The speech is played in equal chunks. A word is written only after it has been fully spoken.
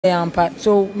Ampa.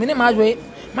 So mini Maa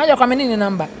Adwoa kwa mini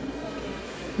number.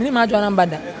 Mini Maa Adwoa number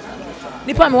da.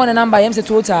 Nipa me one number yem se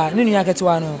total ni nua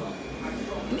ketewa no.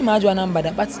 Mini Maa Adwoa number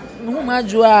da but no Maa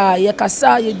Adwoa ye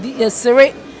kasa ye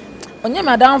sere. Onye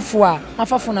madamfo a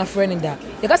mafafo na friend da.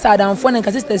 Ye kasa adamfo na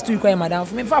nka sisters tu kwa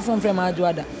madamfo. Me fafo friend Maa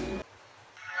Adwoa da.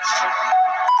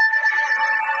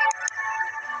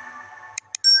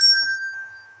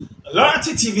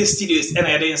 Loyalty TV Studios and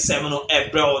I didn't say no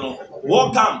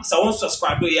welcome. So once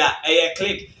subscribe to ya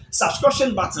click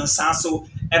subscription button so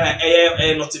and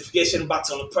a notification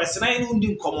button press and I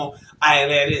don't come I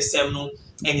didn't say no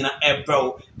and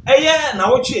bro.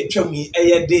 Now what you tell me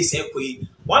days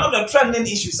one of the trending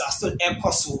issues are still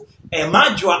Koso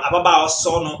Maa Adwoa ababa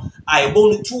sono I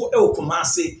born to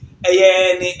Kumasi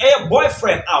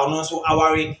boyfriend our so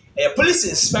our police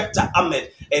inspector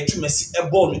Ahmed Tumesi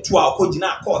born to our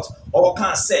Kodina court or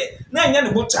can say na nya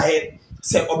ne botahe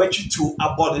say obechi to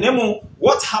aboard nemo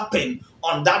what happened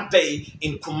on that day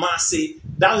in Kumasi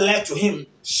that led to him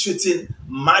shooting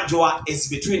Maa Adwoa is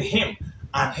between him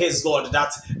and his Lord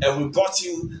that we brought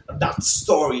you that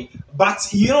story.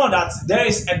 But you know that there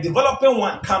is a developing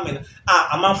one coming.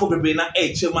 A man for baby na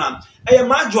man.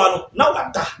 Maa Adwoa no na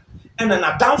wada. And an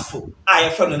adamfo I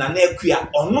friend na Akua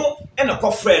or no and a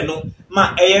cofre no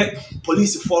ma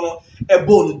police for no a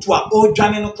bone to a old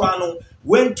Johnny no crano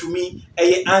went to me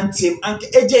auntie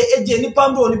AJ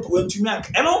Nipando went to me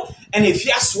and if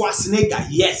you Schwarzenegger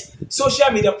yes social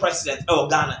media president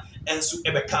Ghana and so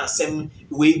ebe can send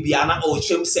we be ana o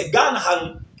chem say Ghana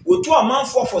han we to a man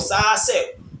for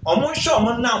say omo show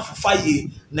omo na fufa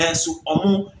nanso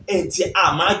omo enti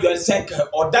Maa Adwoa say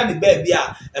oda ne ba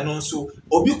bia eno nso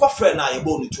obi ko frɛ na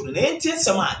yebo no to no enti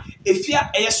nsɛm a efia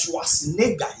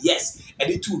Schwarzenegger yes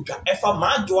edi to dwa efa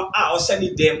Maa Adwoa a o hyɛ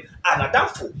ne dem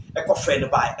anadafo ekɔ frɛ ne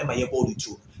ba e ma yebo no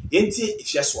to enti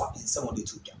efia swa nsɛm o de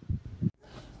to dwa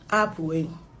apwe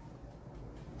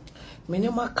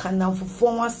menema kana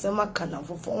fofo wasɛm akana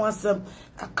fofo wasɛm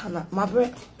akana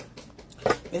mabre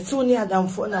meso ni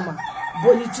adamfo na ma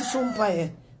boniti so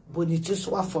mpae boniti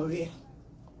so afore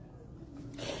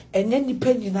enye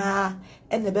nipa nyina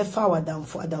ene be fa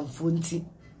adamfo nti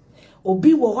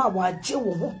obi wo ho a waje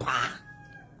wo ho pa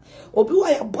obi wa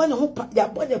ya bone ho pa ya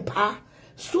bone pa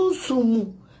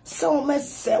sunsumu se o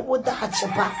mese wo da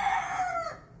achepa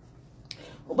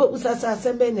oba usasa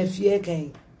sembe na fie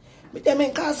kan me dem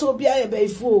nka so obi aye be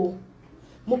ifu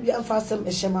mo bia mfa sem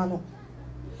ehema no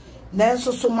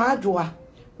nanso so Maa Adwoa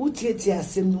utieti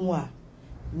asem no a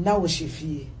na wo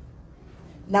hwefie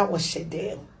na wo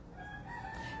hyedem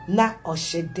na o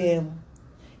hyedem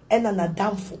ena na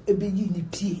damfo ebeyi ni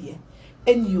pie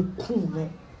eni ekun no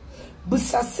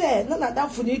busase na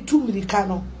damfo ni tumirika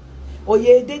no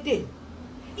oye dede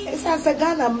esa se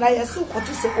Ghana mra yeso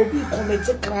kwato se obi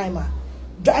commit crime a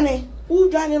dwane u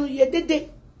dwane no ye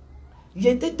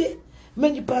dede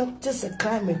many practice a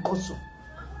crime koso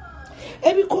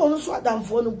ebi ko no so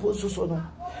adamfo no poso so no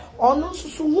ono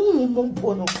so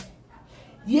mumpo no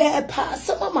ye pa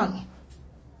sama no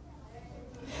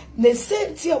ne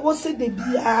senti a wo se de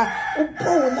bia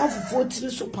obo na fofo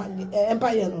tiri so pan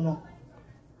empire no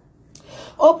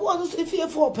obo ono so fie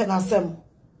fo penasem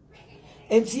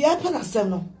enti ya penasem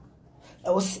no e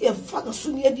wo se e fa no so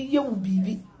ne de ye wo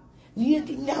bibi ne ye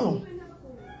di nya no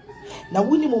na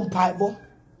wuni mo mpaibo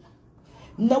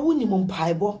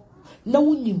na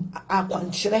wunim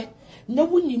akwankyere na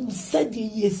wunim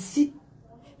sade yesi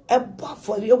ebo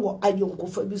afore wo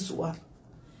ayonkofa bi so a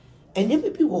enyeme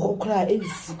bi wo hokra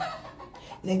elisi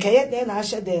ne nkaye den na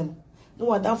ahye dem no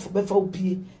wadamfo befa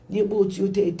opie ne ebo otuo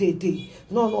tete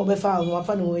no befa anu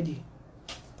afa ne wadi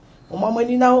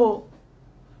omamani na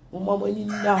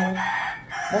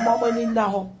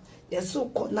ho yeso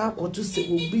ko na akoto se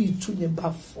obi tu ne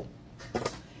bafo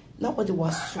na wode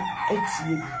waso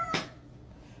etie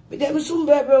bi bidem sum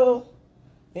bebe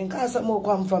nka asa mo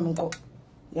kwa mfa mko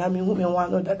ya mi hu me wa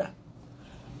no dada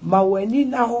ma wani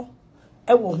na ho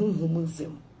e wo honhom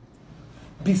nsem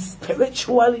be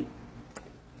spiritually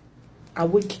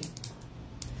awaken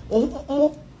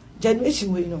mo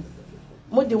generation we no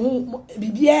mo de hu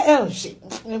bibia elhye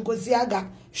nkosi aga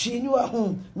hwini wa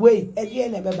hu we e de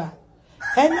na beba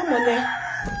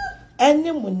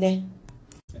ene mo ne.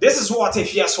 This is what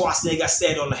Schwarzenegger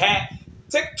said on her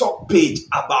TikTok page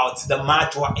about the Maa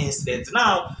Adwoa incident.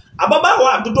 Now,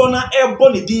 Ababa Dodona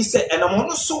boni din say and I'm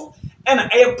so and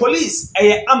a police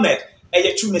Ahmed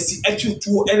Tumesi Etu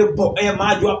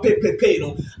Maa Adwoa pay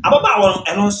no Ababa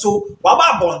and also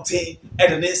Baba Bonte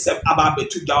and the name about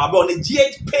to Jawab on the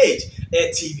GH page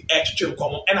TV extreme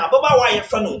common and Ababa why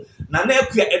fano na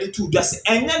Akua editu just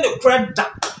and then the credit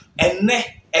and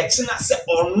ne etina say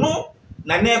or no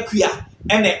na Akua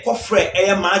ene kofre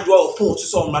eye Maa Adwoa phone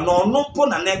so ma no no po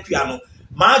na Akua no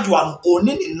Maa Adwoa no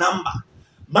oni ni number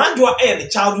Maa Adwoa the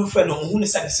childhood friend who ne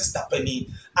say the sister penny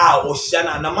o hia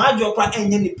na Maa Adwoa kwa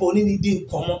enye ni po ni di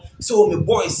nkomo so me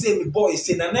boy say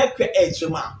na Akua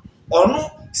ejema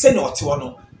ono se ne ote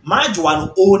wono Maa Adwoa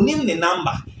no oni ni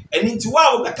number eni nti wa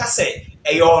obeka say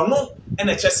ono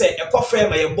ene che say ekofre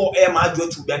ma ye bo Maa Adwoa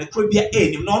tu bia ne kro bia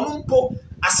enim no ono mpo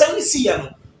asem ni si ye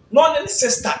no ne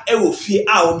sister wo fie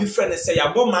obi friend say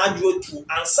ya bo Maa Adwoa tu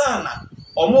ansana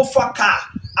omo fa car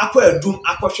akọ adum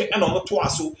akọhwe ena omo to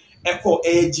aso ekọ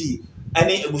AG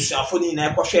ene ebusuafo ni na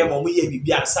ekọhwe ma omo ye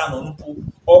bibia ansana omo po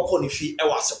okọ ne fi e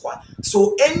wasekwa.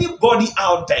 So anybody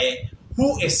out there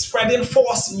who is spreading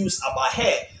false news about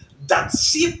her that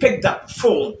she picked up the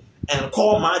phone and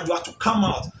called Maa Adwoa to come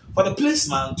out for the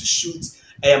policeman to shoot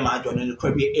Maa Adwoa no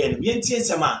kwabie en yentie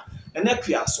sema na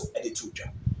Akua so e de tudwa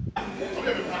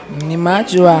ni Maa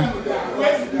Adwoa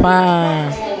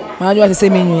pa Maa Adwoa se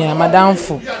menyu ya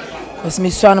madamfo cause me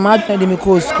so na Maa Adwoa dey me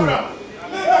go school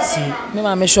see me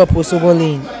ma me shop so go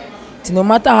lane no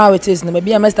matter how it is no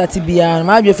maybe I must start bia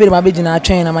Maa Adwoa feel ma be gina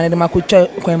train na ma dey ma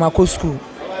ko school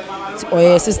or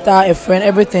a sister a friend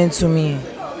everything to me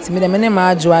see me the me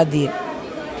Maa Adwoa there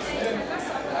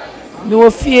me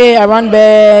wo fie around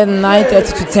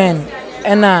 9:30 to 10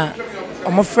 and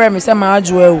my friend me say Maa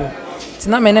Adwoa wo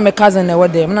tina me ne me cousin na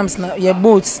wode me na me ye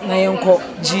boat na ye nko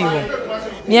G ho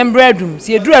me em breadroom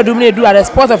see eduru na edu at the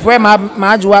spot of where Maa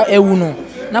Adwoa ewu no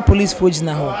na police for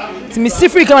gina ho ti me see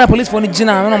free come na police for ni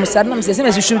gina me no me say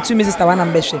me shoot to me sister one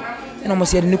am be hwe na mo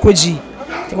say ni ko G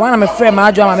ti one na me friend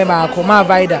Maa Adwoa ma me ba ko ma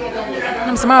vida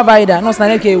na me say ma vida no say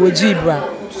na ke we G bra.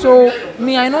 So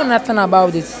me I know nothing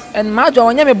about it and Maa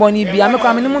Adwoa onye me boni bia me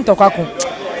kwa me ni mu ntokwa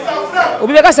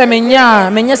obi be ka say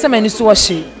menya say mani so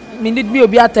hye me need be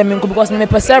obi atem because me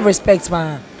preserve respect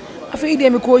man. I feel dey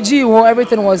me ko G wo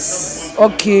everything was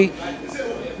okay.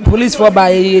 Police for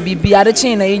by bibi ade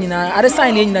chain na nyina ade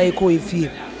sign na nyina e ko efie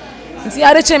nti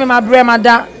ade chain me ma bre ma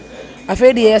da I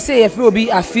feel dey say e free obi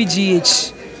afi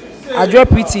GH I drop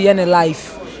pretty in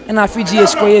life and afi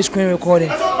GH ko ye screen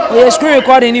recording screen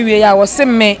recording anyway ya was say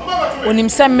me onim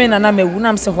say me na mewu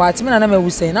na me say what me na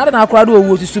mewu say na na akora do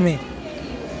owu tutu me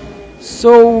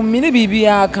so me ni bibi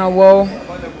ya kan wo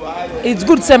it's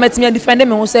good to met me defend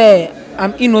me who say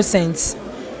I'm innocent.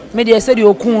 Me they say the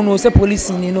okun no say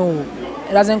police you know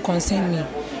it doesn't concern me.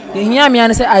 They hear me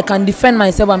and say I can defend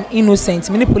myself I'm innocent.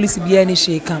 Me police be any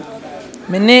shaker.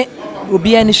 Me ne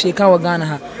obi any shaker wa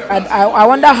Ghana. I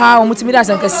wonder how mutimi that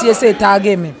can say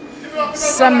target me.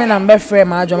 Some men am be free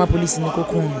Maa Adwoa police ni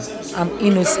kokun. I'm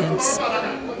innocent.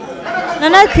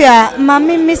 Nana Akua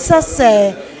mami misa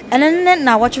say and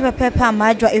na watch paper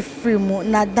Maa Adwoa e free mu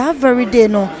na that very day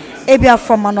no ebia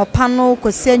from anopano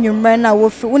ko se nwumre na wo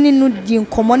free woni no di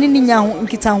nkomo ni nya ho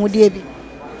nkita ho de bi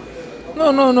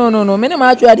no me ne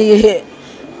Maa Adwoa de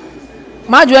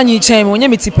Maa Adwoa nyi chen me onye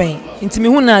metipen ntimi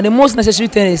hu na the most necessary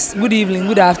thing is good evening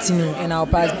good afternoon and our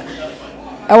pass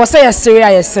I was say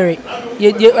yesterday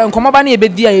ye nkomo ba na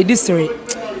ebedi a ye disere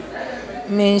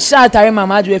me sha tare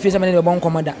Maa Adwoa face me ne bo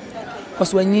nkomo da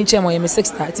cause when nyi chen mo ye me 6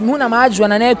 star ntimi hu na Maa Adwoa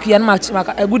na Akua na ma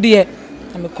agudie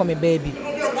na me call me baby.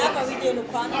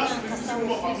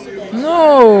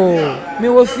 No, me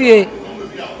wo fie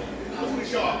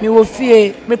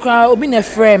me kwa obi na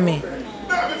frame me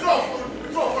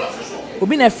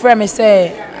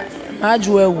say Maa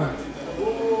Adwoa wu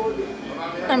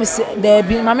na me say there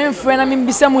be ma me friend na me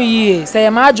bisa mu yie say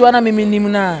Maa Adwoa na me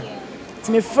nim na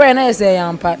ti me friend na say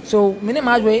yampa so me ne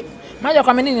Maa Adwoa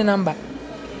kwa me ni number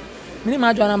me ni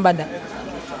Maa Adwoa number da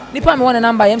nipa me won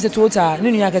number yem say total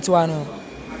ni nua ketewa no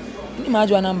ni Maa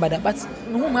Adwoa number da but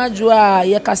no Maa Adwoa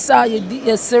ye kasa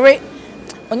ye sere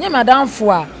onye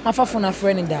madamfo a mafafo na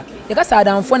friend da ye kasa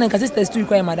adamfo na sisters too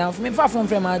kwa madamfo me fafo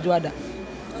friend Maa Adwoa da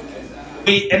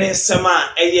ene sema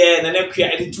eye na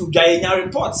Akua ede to dwa nya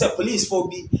report say police for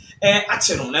bi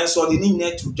ache no na so de ni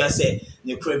nyina to dwa say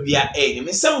ne kra bia ne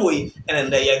me sem we ene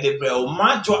nda ye de bre o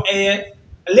Maa Adwoa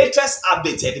latest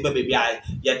update ede be bia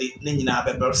ye de ne nyina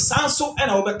be ber sanso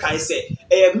ene wo be kai say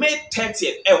May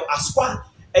 30th Akua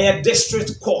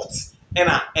district court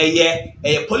ena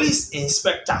police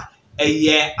inspector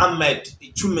Ahmed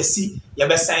Chumesi ye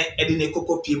be sign ede ne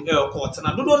kokopiem court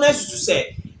na dodo na susu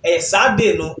say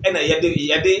Saturday no ena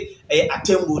yede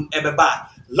atembu ebeba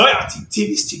Loyalty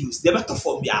TV studios they better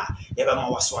form bia ye be ma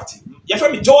waswati ye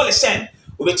from Joel Shen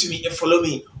obetumi follow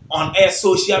me on air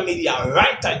social media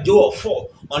right at Joel 4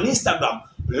 on Instagram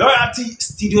Loyalty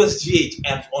Studios GH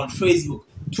and on Facebook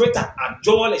Twitter at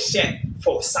Joel Shen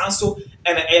for Sanso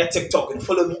and air TikTok and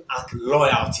follow me at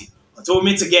Loyalty. Until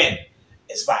we meet again,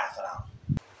 it's bye for now.